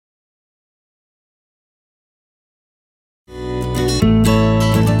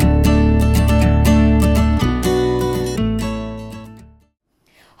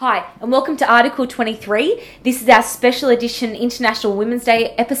Hi, and welcome to Article 23. This is our special edition International Women's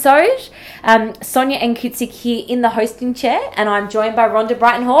Day episode. Sonia and Kutsik here in the hosting chair, and I'm joined by Rhonda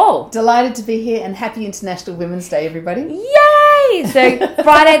Brighton Hall. Delighted to be here, and happy International Women's Day, everybody. Yay! So,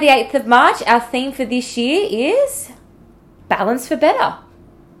 Friday the 8th of March, our theme for this year is Balance for Better.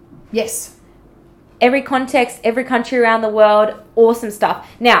 Yes. Every context, every country around the world, awesome stuff.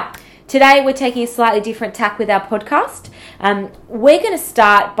 Now, today we're taking a slightly different tack with our podcast. We're going to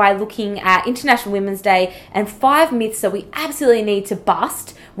start by looking at International Women's Day and 5 myths that we absolutely need to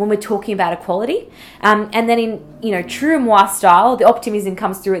bust when we're talking about equality. And then in true moi style, the optimism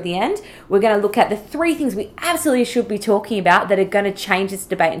comes through at the end. We're going to look at the 3 things we absolutely should be talking about that are going to change this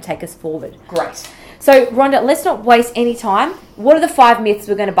debate and take us forward. Great. So, Rhonda, let's not waste any time. What are the 5 myths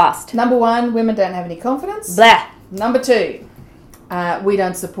we're going to bust? Number 1, women don't have any confidence. Blah. Number 2, we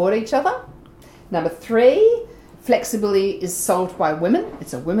don't support each other. Number 3, flexibility is solved by women.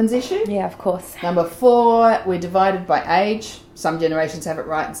 It's a women's issue. Yeah, of course. Number 4, we're divided by age. Some generations have it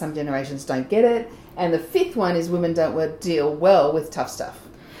right and some generations don't get it. And the 5th one is women don't deal well with tough stuff.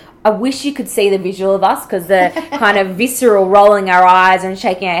 I wish you could see the visual of us because the kind of visceral rolling our eyes and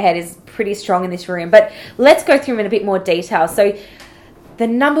shaking our head is pretty strong in this room. But let's go through them in a bit more detail. So the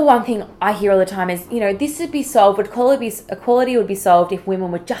number one thing I hear all the time is, this would be solved, equality would be solved if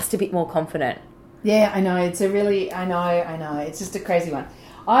women were just a bit more confident. Yeah, I know. I know. It's just a crazy one.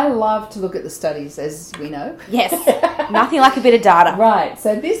 I love to look at the studies, as we know. Yes, nothing like a bit of data. Right,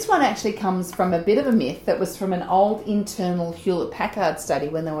 so this one actually comes from a bit of a myth that was from an old internal Hewlett-Packard study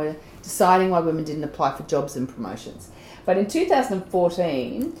when they were deciding why women didn't apply for jobs and promotions. But in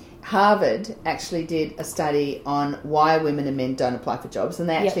 2014, Harvard actually did a study on why women and men don't apply for jobs, and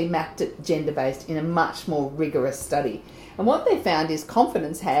they actually mapped it gender-based in a much more rigorous study. And what they found is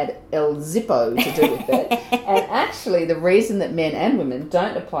confidence had El Zippo to do with it. And actually the reason that men and women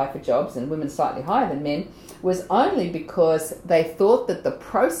don't apply for jobs, and women slightly higher than men, was only because they thought that the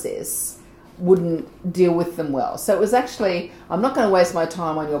process wouldn't deal with them well. So it was actually, I'm not going to waste my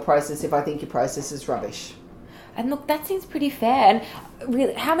time on your process if I think your process is rubbish. And look, that seems pretty fair. And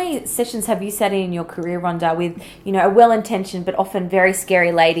really, how many sessions have you sat in your career, Rhonda, with, a well-intentioned but often very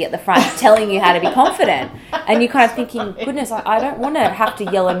scary lady at the front telling you how to be confident? And you're kind of thinking, goodness, I don't want to have to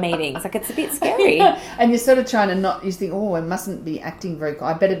yell in meetings. Like, it's a bit scary. And you're sort of trying to not, you think, I mustn't be acting very,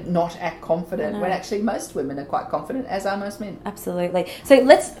 I better not act confident. When actually most women are quite confident, as are most men. Absolutely. So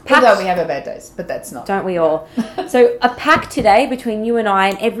let's although we have our bad days, but that's not. Don't we all? So a pact today between you and I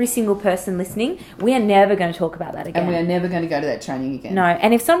and every single person listening, we are never going to talk about that again. And we are never going to go to that training again. No,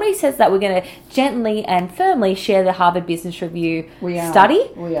 and if somebody says that, we're going to gently and firmly share the Harvard Business Review study.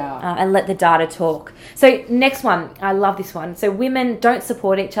 We are. And let the data talk. So next one, I love this one. So women don't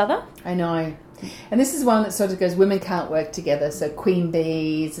support each other. I know. And this is one that sort of goes, women can't work together, so queen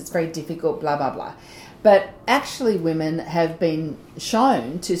bees, it's very difficult, blah, blah, blah. But actually women have been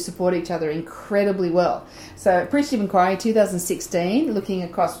shown to support each other incredibly well. So Appreciative Inquiry 2016, looking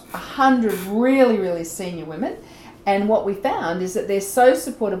across 100 really, really senior women, and what we found is that they're so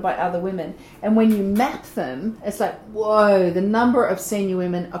supported by other women. And when you map them, it's like, whoa, the number of senior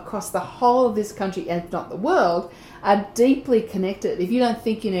women across the whole of this country, and if not the world, are deeply connected. If you don't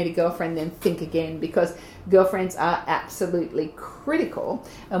think you need a girlfriend, then think again, because girlfriends are absolutely critical.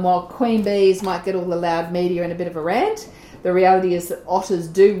 And while queen bees might get all the loud media and a bit of a rant, the reality is that otters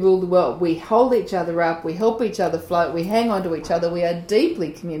do rule the world. We hold each other up, we help each other float, we hang on to each other, we are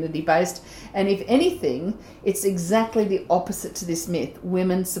deeply community-based. And if anything, it's exactly the opposite to this myth.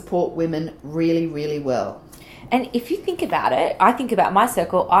 Women support women really, really well. And if you think about it, I think about my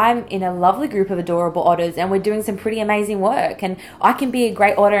circle, I'm in a lovely group of adorable otters and we're doing some pretty amazing work. And I can be a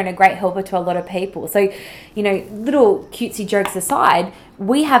great otter and a great helper to a lot of people. So, little cutesy jokes aside,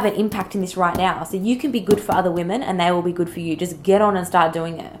 we have an impact in this right now. So you can be good for other women and they will be good for you. Just get on and start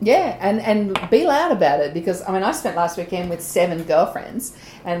doing it. Yeah, and be loud about it, because, I spent last weekend with 7 girlfriends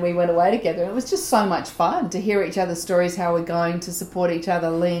and we went away together, and it was just so much fun to hear each other's stories, how we're going to support each other,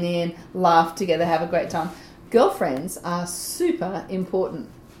 lean in, laugh together, have a great time. Girlfriends are super important.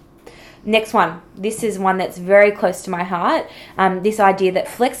 Next one. This is one that's very close to my heart. This idea that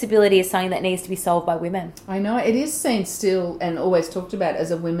flexibility is something that needs to be solved by women. I know. It is seen still and always talked about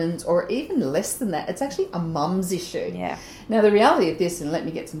as a women's, or even less than that. It's actually a mum's issue. Yeah. Now, the reality of this, and let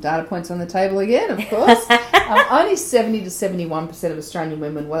me get some data points on the table again, of course, only 70 to 71% of Australian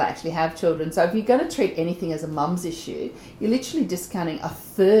women will actually have children. So if you're going to treat anything as a mum's issue, you're literally discounting a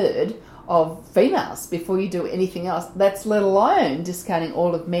third of females before you do anything else. That's let alone discounting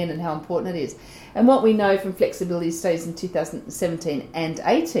all of men and how important it is. And what we know from flexibility studies in 2017 and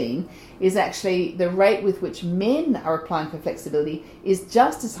 18 is actually the rate with which men are applying for flexibility is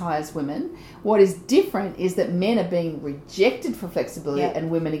just as high as women. What is different is that men are being rejected for flexibility and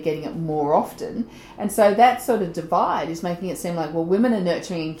women are getting it more often. And so that sort of divide is making it seem like, well, women are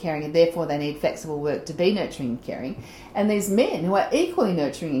nurturing and caring and therefore they need flexible work to be nurturing and caring. And these men who are equally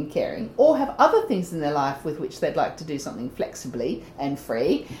nurturing and caring or have other things in their life with which they'd like to do something flexibly and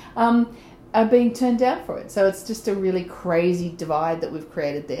free, are being turned down for it. So it's just a really crazy divide that we've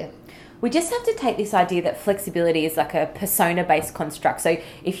created there. We just have to take this idea that flexibility is like a persona-based construct. So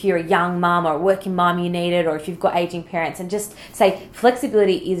if you're a young mum or a working mum, you need it, or if you've got aging parents, and just say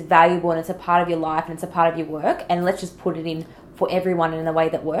flexibility is valuable and it's a part of your life and it's a part of your work, and let's just put it in for everyone in a way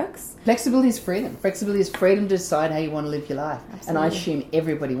that works. Flexibility is freedom. Flexibility is freedom to decide how you want to live your life. Absolutely. And I assume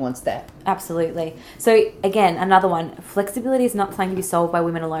everybody wants that. Absolutely. So again, another one, flexibility is not something to be solved by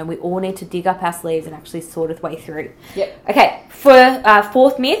women alone. We all need to dig up our sleeves and actually sort of way through. Yep. Okay, for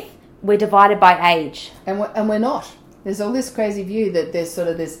fourth myth, we're divided by age. And we're not. There's all this crazy view that there's sort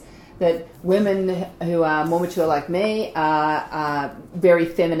of this, that women who are more mature like me are very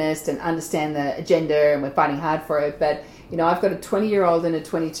feminist and understand the agenda and we're fighting hard for it. But, you know, I've got a 20-year-old and a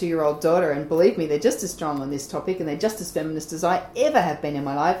 22-year-old daughter, and believe me, they're just as strong on this topic and they're just as feminist as I ever have been in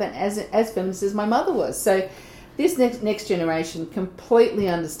my life and as feminist as my mother was. So this next generation completely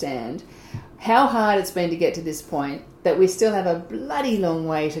understand how hard it's been to get to this point, that we still have a bloody long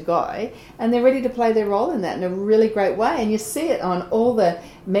way to go, and they're ready to play their role in that in a really great way. And you see it on all the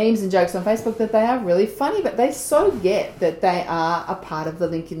memes and jokes on Facebook that they are really funny, but they so get that they are a part of the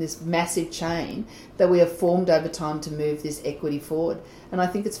link in this massive chain that we have formed over time to move this equity forward. And I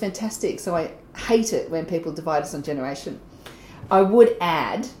think it's fantastic. So I hate it when people divide us on generation. I would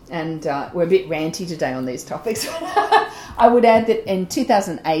add, and we're a bit ranty today on these topics, I would add that in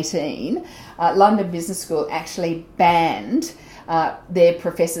 2018, London Business School actually banned their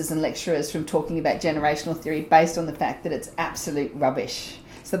professors and lecturers from talking about generational theory based on the fact that it's absolute rubbish.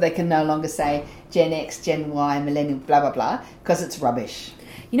 So they can no longer say Gen X, Gen Y, Millennial, blah, blah, blah, because it's rubbish.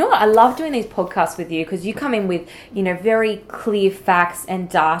 You know what? I love doing these podcasts with you because you come in with, you know, very clear facts and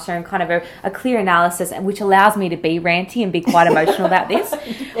data and kind of a clear analysis, and which allows me to be ranty and be quite emotional about this.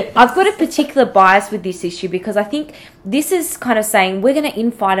 Yes. I've got a particular bias with this issue because I think this is kind of saying we're going to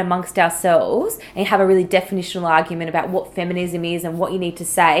infight amongst ourselves and have a really definitional argument about what feminism is and what you need to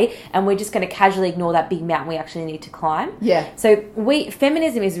say, and we're just going to casually ignore that big mountain we actually need to climb. Yeah. So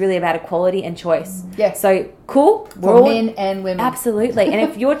feminism is really about equality and choice. Yeah. So cool. For men and women. Absolutely. And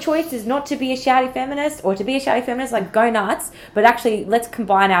if your choice is not to be a shouty feminist or to be a shouty feminist, like, go nuts. But actually, let's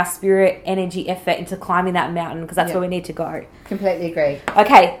combine our spirit, energy, effort into climbing that mountain, because that's where we need to go. Completely agree.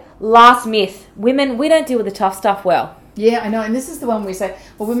 Okay, last myth. Women, we don't deal with the tough stuff well. Yeah, I know. And this is the one where we say,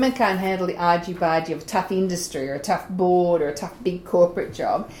 well, women can't handle the argy-bargy of a tough industry or a tough board or a tough big corporate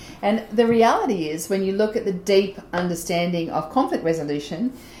job. And the reality is, when you look at the deep understanding of conflict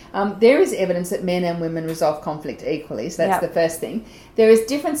resolution, there is evidence that men and women resolve conflict equally. So that's the first thing. There is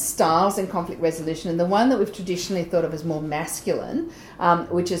different styles in conflict resolution, and the one that we've traditionally thought of as more masculine,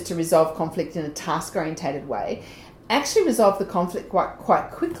 which is to resolve conflict in a task-orientated way, actually resolve the conflict quite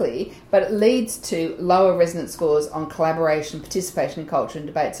quickly, but it leads to lower resonance scores on collaboration, participation in culture and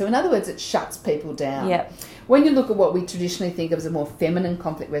debate. So in other words, it shuts people down. Yep. When you look at what we traditionally think of as a more feminine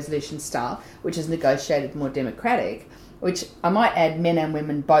conflict resolution style, which is negotiated, more democratic, which I might add men and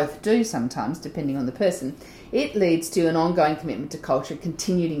women both do sometimes, depending on the person, it leads to an ongoing commitment to culture,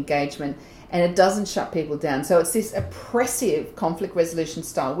 continued engagement, and it doesn't shut people down. So it's this oppressive conflict resolution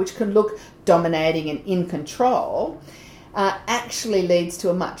style, which can look dominating and in control, actually leads to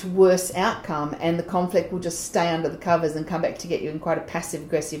a much worse outcome, and the conflict will just stay under the covers and come back to get you in quite a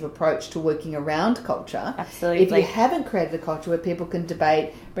passive-aggressive approach to working around culture. Absolutely. If you haven't created a culture where people can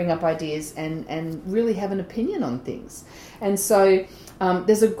debate, bring up ideas, and really have an opinion on things. And so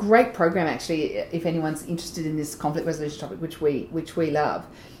there's a great program, actually, if anyone's interested in this conflict resolution topic, which we love.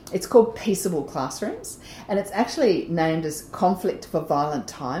 It's called Peaceable Classrooms, and it's actually named as Conflict for Violent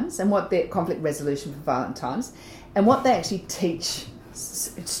Times, and what they're conflict resolution for violent times, and what they actually teach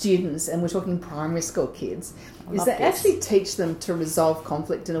students, and we're talking primary school kids, is they actually teach them to resolve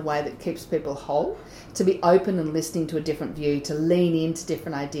conflict in a way that keeps people whole, to be open and listening to a different view, to lean into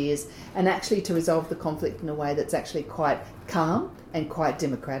different ideas, and actually to resolve the conflict in a way that's actually quite calm and quite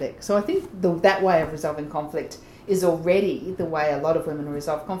democratic. So I think that way of resolving conflict is already the way a lot of women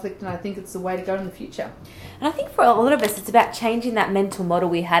resolve conflict, and I think it's the way to go in the future. And I think for a lot of us, it's about changing that mental model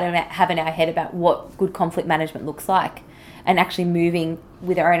we have in our head about what good conflict management looks like. and actually moving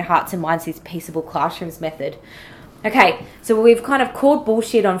with our own hearts and minds, this peaceable classrooms method. Okay, so we've kind of called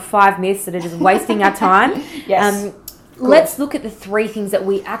bullshit on 5 myths that are just wasting our time. Yes. Let's look at the 3 things that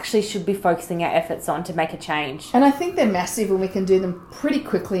we actually should be focusing our efforts on to make a change. And I think they're massive and we can do them pretty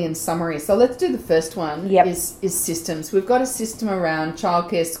quickly in summary. So let's do the first one, is systems. We've got a system around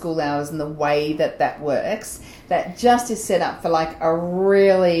childcare, school hours and the way that works that just is set up for like a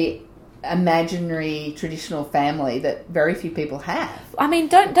really imaginary traditional family that very few people have. I mean,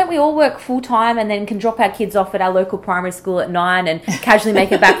 don't we all work full time and then can drop our kids off at our local primary school at 9 and casually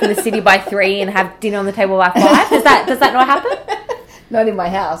make it back from the city by 3 and have dinner on the table by 5? Does that not happen? Not in my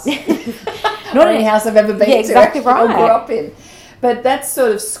house. Not any house I've ever been to. Exactly right. Or grew up in. But that's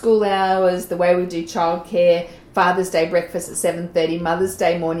sort of school hours, the way we do childcare, Father's Day breakfast at 7:30, Mother's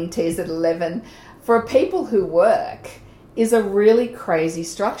Day morning teas at 11. For people who work, is a really crazy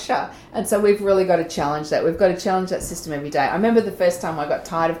structure. And so we've really got to challenge that. We've got to challenge that system every day. I remember the first time I got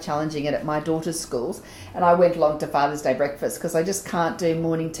tired of challenging it at my daughter's schools and I went along to Father's Day breakfast because I just can't do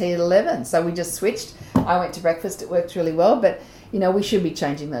morning tea at 11. So we just switched. I went to breakfast. It worked really well. But, we should be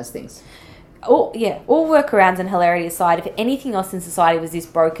changing those things. All workarounds and hilarity aside, if anything else in society was this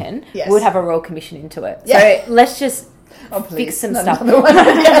broken, we would have a Royal Commission into it. Yeah. So let's just fix some stuff.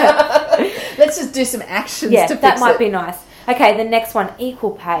 Let's just do some actions to fix it. That might be nice. Okay, the next one,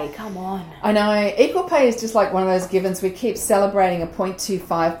 equal pay. Come on. I know. Equal pay is just like one of those givens. We keep celebrating a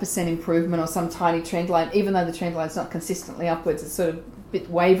 0.25% improvement or some tiny trend line, even though the trend line's not consistently upwards. It's sort of a bit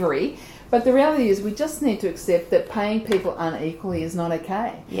wavery. But the reality is we just need to accept that paying people unequally is not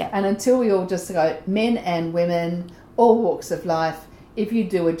okay. Yeah. And until we all just go, men and women, all walks of life, if you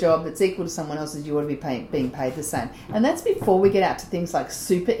do a job that's equal to someone else's, you ought to be being paid the same. And that's before we get out to things like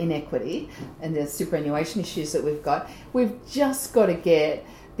super inequity and the superannuation issues that we've got. We've just got to get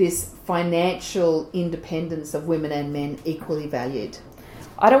this financial independence of women and men equally valued.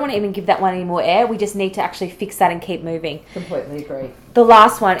 I don't want to even give that one any more air. We just need to actually fix that and keep moving. Completely agree. The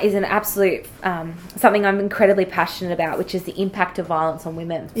last one is an absolute, something I'm incredibly passionate about, which is the impact of violence on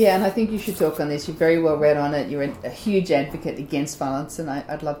women. Yeah, and I think you should talk on this. You're very well read on it. You're a huge advocate against violence, and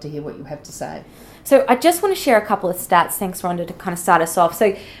I'd love to hear what you have to say. So I just want to share a couple of stats, thanks Rhonda, to kind of start us off.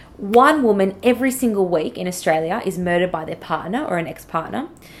 So 1 woman every single week in Australia is murdered by their partner or an ex-partner.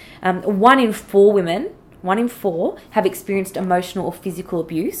 1 in 4 women, 1 in 4 have experienced emotional or physical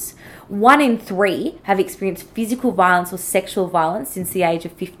abuse. 1 in 3 have experienced physical violence or sexual violence since the age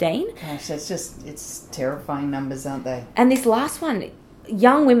of 15. Gosh, it's terrifying numbers, aren't they? And this last one,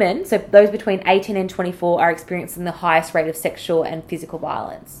 young women, so those between 18 and 24, are experiencing the highest rate of sexual and physical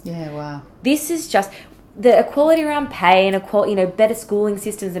violence. Yeah, wow. This is just the equality around pay and better schooling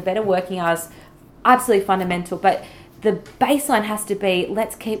systems and better working hours, absolutely fundamental. But the baseline has to be,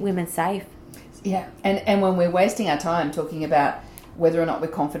 let's keep women safe. Yeah, and when we're wasting our time talking about whether or not we're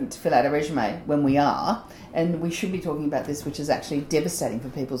confident to fill out a resume, when we are, and we should be talking about this, which is actually devastating for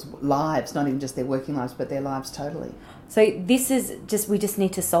people's lives, not even just their working lives, but their lives totally. So this is we just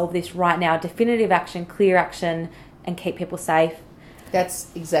need to solve this right now. Definitive action, clear action, and keep people safe. That's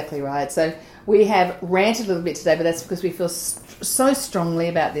exactly right. So we have ranted a little bit today, but that's because we feel so strongly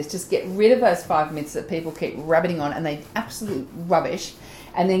about this. Just get rid of those 5 myths that people keep rabbiting on, and they're absolute rubbish.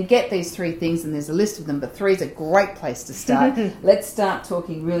 And then get these 3 things, and there's a list of them, but 3 is a great place to start. Let's start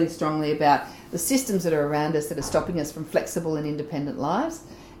talking really strongly about the systems that are around us that are stopping us from flexible and independent lives.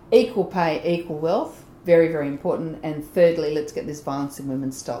 Equal pay, equal wealth, very, very important. And thirdly, let's get this violence in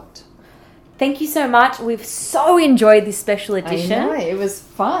women stopped. Thank you so much. We've so enjoyed this special edition. I know, it was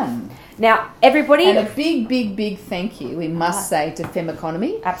fun. Now, everybody... And a big, big, big thank you, we must say, to Fem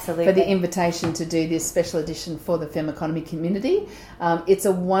Economy. Absolutely. For the invitation to do this special edition for the Fem Economy community. It's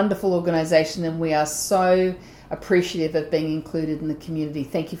a wonderful organisation and we are so appreciative of being included in the community.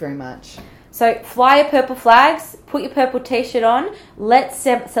 Thank you very much. So fly your purple flags, put your purple t-shirt on. Let's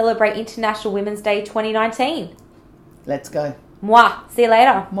celebrate International Women's Day 2019. Let's go. Mwah. See you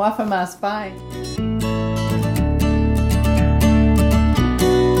later. Mwah from us. Bye.